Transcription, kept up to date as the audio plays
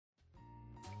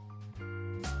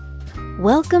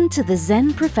Welcome to the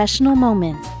Zen Professional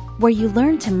Moment, where you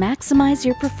learn to maximize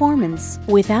your performance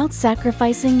without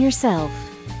sacrificing yourself.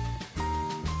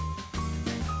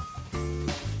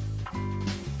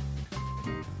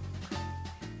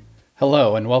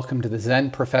 Hello and welcome to the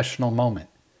Zen Professional Moment.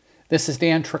 This is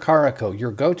Dan Tricarico, your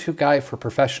go-to guy for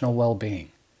professional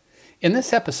well-being. In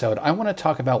this episode, I want to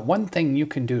talk about one thing you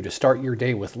can do to start your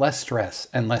day with less stress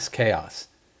and less chaos.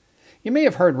 You may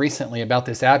have heard recently about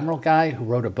this Admiral guy who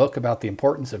wrote a book about the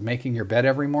importance of making your bed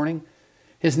every morning.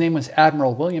 His name was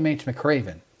Admiral William H.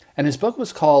 McRaven, and his book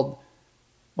was called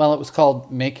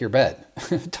Make Your Bed.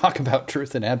 Talk about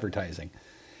truth in advertising.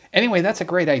 Anyway, that's a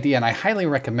great idea, and I highly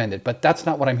recommend it, but that's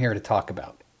not what I'm here to talk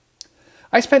about.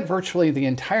 I spent virtually the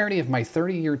entirety of my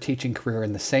 30-year teaching career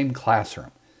in the same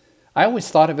classroom. I always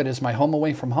thought of it as my home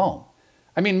away from home.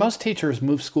 I mean, most teachers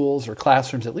move schools or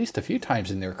classrooms at least a few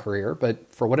times in their career,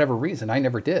 but for whatever reason, I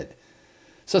never did.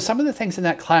 So some of the things in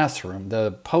that classroom,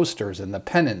 the posters and the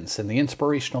pennants and the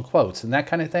inspirational quotes and that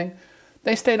kind of thing,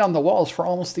 they stayed on the walls for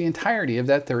almost the entirety of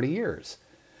that 30 years.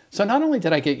 So not only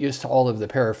did I get used to all of the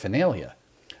paraphernalia,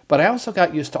 but I also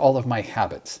got used to all of my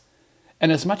habits.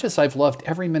 And as much as I've loved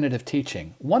every minute of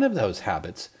teaching, one of those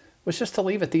habits was just to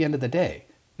leave at the end of the day,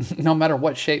 no matter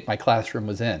what shape my classroom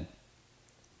was in.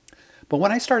 But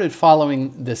when I started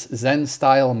following this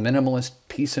Zen-style minimalist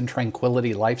peace and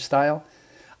tranquility lifestyle,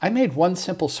 I made one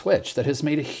simple switch that has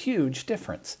made a huge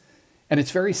difference. And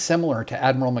it's very similar to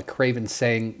Admiral McRaven's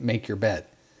saying, make your bed.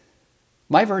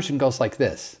 My version goes like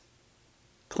this: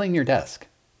 clean your desk.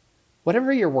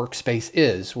 Whatever your workspace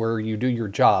is where you do your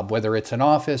job, whether it's an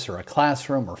office or a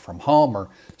classroom or from home or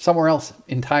somewhere else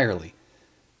entirely,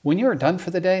 when you are done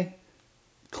for the day,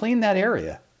 clean that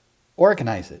area.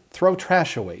 Organize it, throw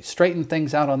trash away, straighten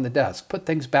things out on the desk, put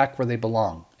things back where they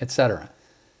belong, etc.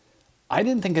 I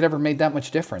didn't think it ever made that much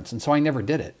difference, and so I never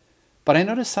did it. But I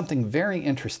noticed something very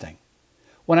interesting.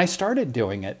 When I started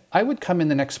doing it, I would come in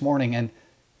the next morning and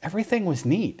everything was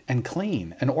neat and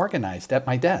clean and organized at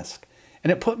my desk.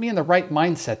 And it put me in the right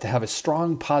mindset to have a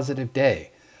strong, positive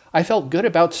day. I felt good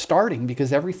about starting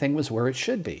because everything was where it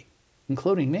should be,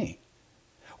 including me.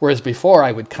 Whereas before,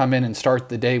 I would come in and start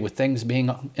the day with things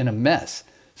being in a mess.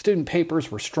 Student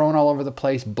papers were strewn all over the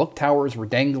place, book towers were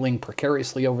dangling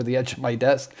precariously over the edge of my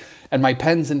desk, and my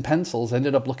pens and pencils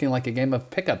ended up looking like a game of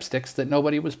pickup sticks that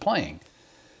nobody was playing.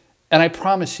 And I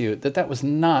promise you that that was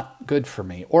not good for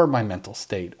me or my mental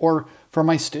state or for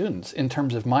my students in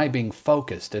terms of my being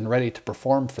focused and ready to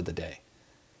perform for the day.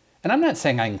 And I'm not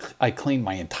saying I cleaned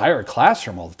my entire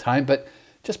classroom all the time, but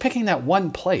just picking that one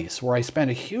place where I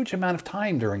spent a huge amount of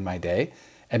time during my day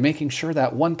and making sure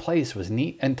that one place was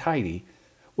neat and tidy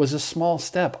was a small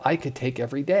step I could take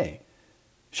every day.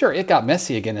 Sure, it got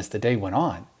messy again as the day went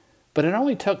on, but it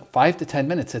only took 5 to 10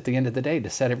 minutes at the end of the day to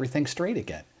set everything straight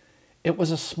again. It was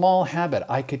a small habit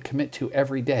I could commit to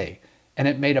every day, and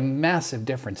it made a massive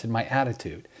difference in my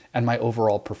attitude and my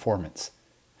overall performance.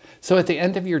 So at the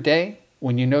end of your day,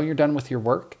 when you know you're done with your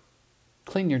work,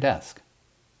 clean your desk.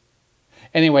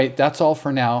 Anyway, that's all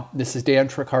for now. This is Dan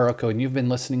Tricarico, and you've been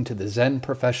listening to the Zen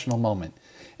Professional Moment.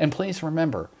 And please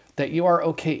remember that you are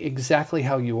okay exactly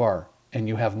how you are, and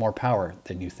you have more power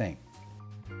than you think.